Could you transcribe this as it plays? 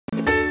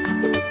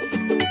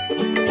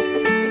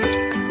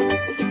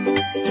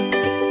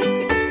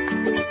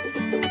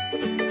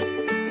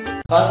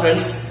Hi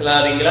friends,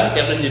 எல்லாரும் இருக்கீங்களா?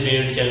 Captain GB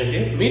YouTube சேனலுக்கு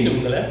மீண்டும்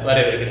உங்களை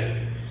வரவேற்கிறேன்.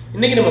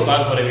 இன்னைக்கு நம்ம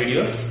பார்க்க போற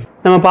வீடியோஸ்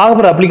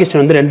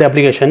அப்ளிகேஷன் வந்து ரெண்டு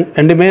அப்ளிகேஷன்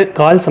ரெண்டுமே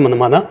கால்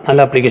சம்பந்தமா தான்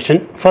நல்ல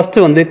அப்ளிகேஷன். ஃபர்ஸ்ட்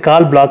வந்து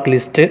கால் பிளாக்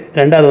லிஸ்ட்,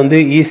 ரெண்டாவது வந்து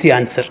ஈஸி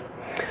ஆன்சர்.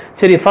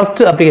 சரி,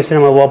 ஃபர்ஸ்ட் அப்ளிகேஷன்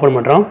நம்ம ஓபன்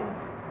பண்றோம்.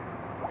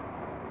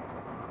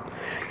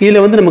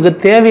 இதில் வந்து நமக்கு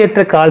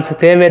தேவையற்ற கால்ஸ்,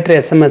 தேவையற்ற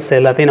எஸ்எம்எஸ்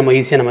எல்லாத்தையும் நம்ம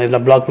ஈஸியாக நம்ம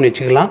இதில் பிளாக் பண்ணி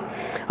வச்சுக்கலாம்.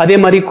 அதே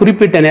மாதிரி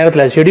குறிப்பிட்ட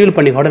நேரத்தில் ஷெடியூல்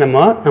பண்ணி கூட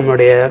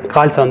நம்மளுடைய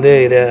கால்ஸை வந்து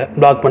இதை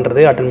பிளாக்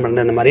பண்ணுறது, அட்டன்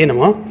பண்ணுறது, இந்த மாதிரி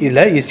நம்ம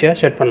இதில் ஈஸியாக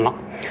செட் பண்ணலாம்.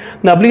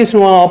 இந்த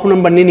அப்ளிகேஷன்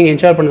ஓப்பன் பண்ணி நீங்கள்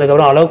இன்ஸ்டால்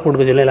பண்ணதுக்கப்புறம் அலோவ்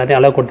கொடுக்க சொல்லி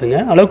எல்லாத்தையும் அலோவ்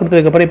கொடுத்துருங்க. அலோவ்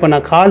கொடுத்ததுக்கப்புறம் இப்போ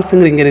நான்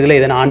கால்ஸுங்கிற இதில்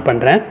இதை நான் ஆன்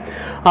பண்ணுறேன்.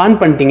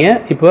 ஆன் பண்ணிட்டீங்க.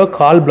 இப்போ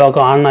கால்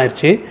பிளாக் ஆன்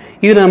ஆயிடுச்சு.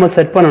 இதில் நம்ம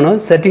செட் பண்ணணும்.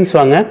 செட்டிங்ஸ்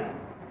வாங்க.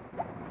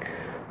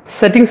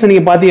 செட்டிங்ஸ்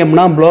நீங்கள் பார்த்தீங்க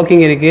அப்படின்னா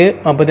ப்ளாக்கிங் இருக்குது,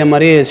 அப்போ இதே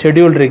மாதிரி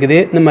ஷெடியூல் இருக்குது,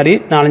 இந்த மாதிரி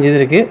 4-5 இது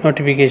இருக்குது.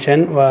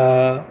 Notification,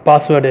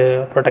 password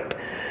protect.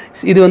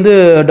 இது வந்து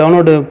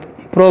டவுன்லோடு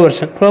ப்ரோ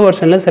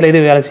வெர்ஷனில் சில இது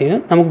வேலை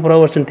செய்யும். நமக்கு ப்ரோ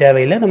வெர்ஷன்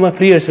தேவையில்லை, நம்ம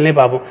ஃப்ரீ வெர்ஷன்லேயே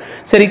பார்ப்போம்.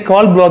 சரி,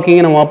 கால்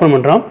பிளாக்கிங்கை நம்ம ஓப்பன்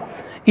பண்ணுறோம்.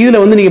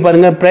 இதில் வந்து நீங்கள்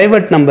பாருங்கள்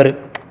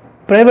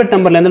ப்ரைவேட்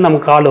நம்பர்லேருந்து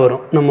நமக்கு கால்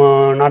வரும். நம்ம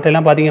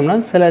நாட்டிலலாம் பார்த்தீங்க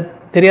அப்படின்னா சில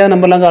தெரியாத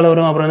நம்பர்லாம் கால்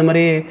வரும். அப்புறம் அந்த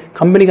மாதிரி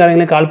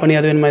கம்பெனிக்காரங்களே கால் பண்ணி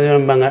அது வேணுமா இது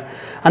வேணும்பாங்க.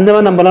 அந்த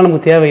மாதிரி நம்பர்லாம்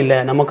நமக்கு தேவையில்லை.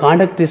 நம்ம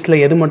கான்டாக்ட் லிஸ்ட்டில்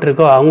எது மட்டும்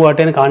இருக்கோ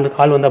அவங்ககிட்ட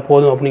கால் வந்தால்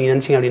போதும் அப்படின்னு நீங்கள்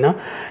நினச்சிங்க அப்படின்னா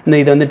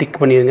இதை வந்து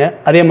டிக் பண்ணிடுங்க.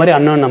 அதே மாதிரி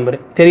அன்னோன் நம்பர்,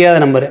 தெரியாத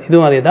நம்பர்,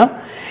 இதுவும் அதே தான்.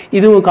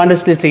 இதுவும்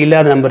கான்டாக்ட் லிஸ்ட்டில்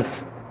இல்லாத நம்பர்ஸ்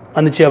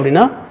வந்துச்சு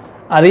அப்படின்னா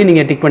அதையும்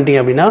நீங்கள் டிக்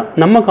பண்ணிட்டீங்க அப்படின்னா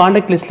நம்ம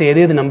கான்டாக்ட் லிஸ்ட்டில்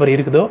எது நம்பர்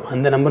இருக்குதோ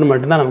அந்த நம்பர்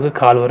மட்டும்தான் நமக்கு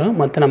கால் வரும்.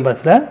 மற்ற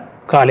நம்பர்ஸில்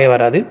காலே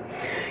வராது.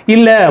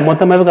 இல்லை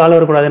மொத்தமாகவே கால்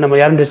வரக்கூடாது, நம்ம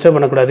யாரும் டிஸ்டர்ப்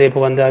பண்ணக்கூடாது, இப்போ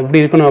வந்து இப்படி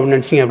இருக்கணும் அப்படின்னு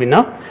நினச்சிங்க அப்படின்னா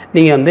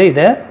நீங்கள் வந்து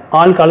இதை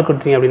ஆல் கால்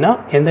கொடுத்தீங்க அப்படின்னா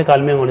எந்த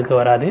காலுமே உங்களுக்கு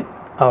வராது.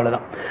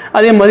 அவ்வளோதான்.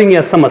 அதே மாதிரி இங்கே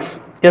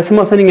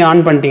எஸ்எம்எஸ்ஸை நீங்கள்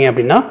ஆன் பண்ணிட்டீங்க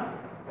அப்படின்னா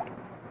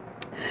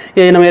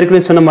நம்ம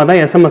ஏற்கனவே சொன்ன மாதிரி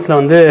தான் எஸ்எம்எஸில்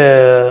வந்து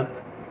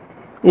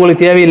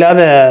உங்களுக்கு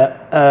தேவையில்லாத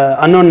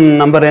அன்னோன்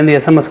நம்பர்லேருந்து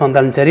எஸ்எம்எஸ்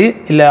வந்தாலும் சரி,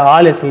 இல்லை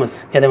ஆல் எஸ்எம்எஸ்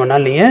எதை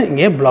வேணாலும் நீங்கள்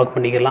இங்கே பிளாக்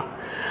பண்ணிக்கலாம்.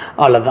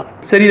 அவ்வளோதான்.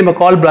 சரி, நம்ம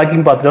கால்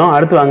பிளாக்கிங் பார்த்துட்டோம்.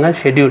 அடுத்து வாங்க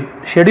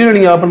ஷெடியூல்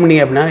நீங்கள் ஓப்பன்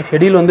பண்ணிங்க அப்படின்னா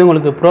ஷெடியூல் வந்து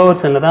உங்களுக்கு ப்ரோ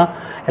வெர்ஷனில் தான்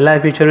எல்லா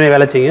ஃபீச்சருமே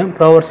வேலை செய்யும்.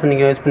 ப்ரோ வெர்ஷன்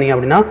நீங்கள் யூஸ் பண்ணிங்க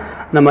அப்படின்னா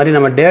இந்த மாதிரி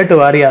நம்ம டேட்டு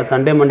வாரியாக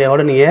சண்டே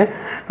மண்டேவோட நீங்கள்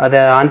அதை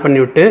ஆன் பண்ணி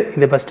விட்டு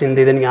இதை ஃபஸ்ட்டு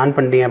இந்த இதை நீங்கள் ஆன்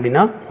பண்ணிட்டீங்க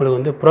அப்படின்னா உங்களுக்கு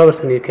வந்து ப்ரோ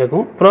வெர்ஷன்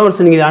கேட்கும். ப்ரோ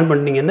வெர்ஷன் நீங்கள் ஆன்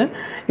பண்ணிட்டீங்கன்னா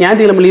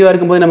ஞாயிற்றுக்கிழமை லீவாக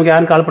இருக்கும்போது நமக்கு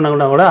யாரும் கால்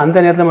பண்ணக்கூடா கூட அந்த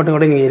நேரத்தில் மட்டும்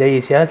கூட நீங்கள் இதை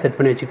ஈஸியாக செட்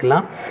பண்ணி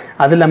வச்சுக்கலாம்.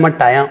 அது இல்லாமல்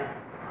டைம்,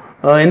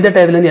 எந்த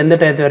டயத்துலேருந்து எந்த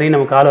டயத்து வரையும்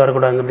நம்ம கால்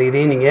வரக்கூடாதுங்கிறது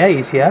இதையும் நீங்கள்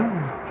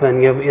ஈஸியாக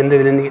நீங்கள் எந்த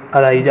இதுலேருந்து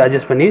அதை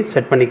அட்ஜஸ்ட் பண்ணி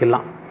செட்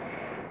பண்ணிக்கலாம்.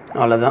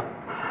 அவ்வளோதான்.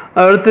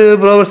 அடுத்து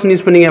ப்ரோ வெர்ஷன்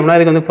யூஸ் பண்ணிங்க அப்படின்னா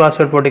இதுக்கு வந்து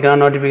பாஸ்வேர்ட்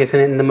போட்டுக்கலாம்,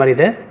 நோட்டிஃபிகேஷன் இந்த மாதிரி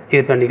இதை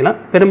இது பண்ணிக்கலாம்.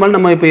 பெரும்பாலும்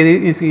நம்ம இப்போ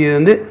இது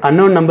வந்து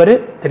அன்னோன் நம்பரு,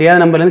 தெரியாத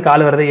நம்பர்லேருந்து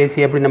கால் வரதை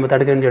ஈஸி எப்படி நம்ம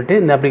தடுக்கிறேன்னு சொல்லிட்டு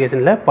இந்த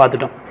அப்ளிகேஷனில்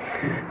பார்த்துட்டோம்.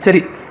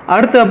 சரி,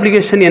 அடுத்த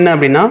அப்ளிகேஷன் என்ன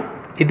அப்படின்னா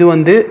இது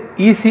வந்து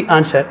ஈஸி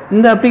ஆன்சர்.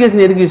 இந்த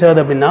அப்ளிகேஷன் எதுக்கு யூஸ்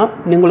ஆகுது அப்படின்னா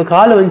உங்களுக்கு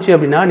கால் வந்துச்சு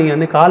அப்படின்னா நீங்கள்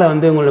வந்து காலை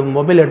வந்து உங்களுக்கு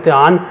மொபைல் எடுத்து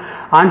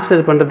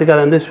ஆன்சர் பண்ணுறதுக்கு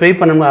அதை வந்து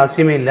ஸ்வைப் பண்ணணும்னு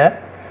அவசியமே இல்லை.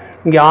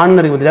 இங்கே ஆன்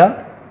இருக்கு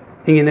பதிலாக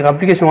நீங்கள் இந்த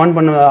அப்ளிகேஷன்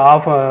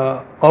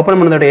ஓப்பன்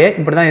பண்ணதோடையே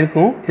இப்படி தான்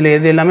இருக்கும். இதில்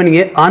எது எல்லாமே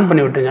நீங்கள் ஆன்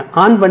பண்ணி விட்டுருங்க.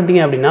 ஆன்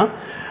பண்ணிட்டீங்க அப்படின்னா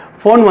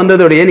ஃபோன்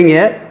வந்ததோடையே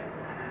நீங்கள்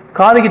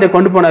காதுகிட்ட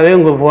கொண்டு போனாவே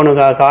உங்கள்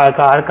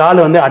ஃபோனுக்கு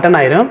கால் வந்து அட்டன்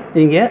ஆயிரும்.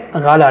 நீங்கள்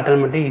காலை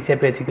அட்டன் பண்ணிட்டு ஈஸியாக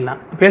பேசிக்கலாம்.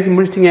 பேசி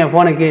முடிச்சிட்டிங்க,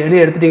 ஃபோனை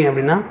வெளியே எடுத்துட்டிங்க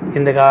அப்படின்னா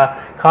இந்த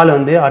கால்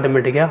வந்து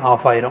ஆட்டோமேட்டிக்காக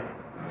ஆஃப் ஆயிரும்.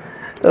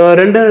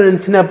 ரெண்டு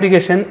சின்ன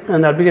அப்ளிகேஷன்,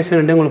 அந்த அப்ளிகேஷன்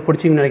ரெண்டு உங்களுக்கு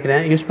பிடிச்சிங்கன்னு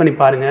நினைக்கிறேன். யூஸ் பண்ணி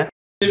பாருங்கள்.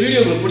 இந்த வீடியோ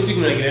உங்களுக்கு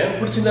பிடிச்சிருக்குன்னு நினைக்கிறேன்.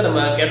 பிடிச்சிருந்தா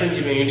நம்ம கேப்டன்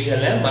ஜிபி யூடியூப்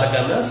சேனலை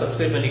மறக்காம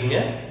சப்ஸ்கிரைப் பண்ணிக்கங்க.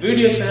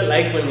 வீடியோஸை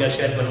லைக் பண்ணுங்க,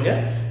 ஷேர் பண்ணுங்க.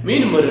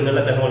 மீண்டும் ஒரு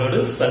நல்ல தகவலோடு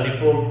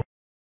சந்திப்போம்.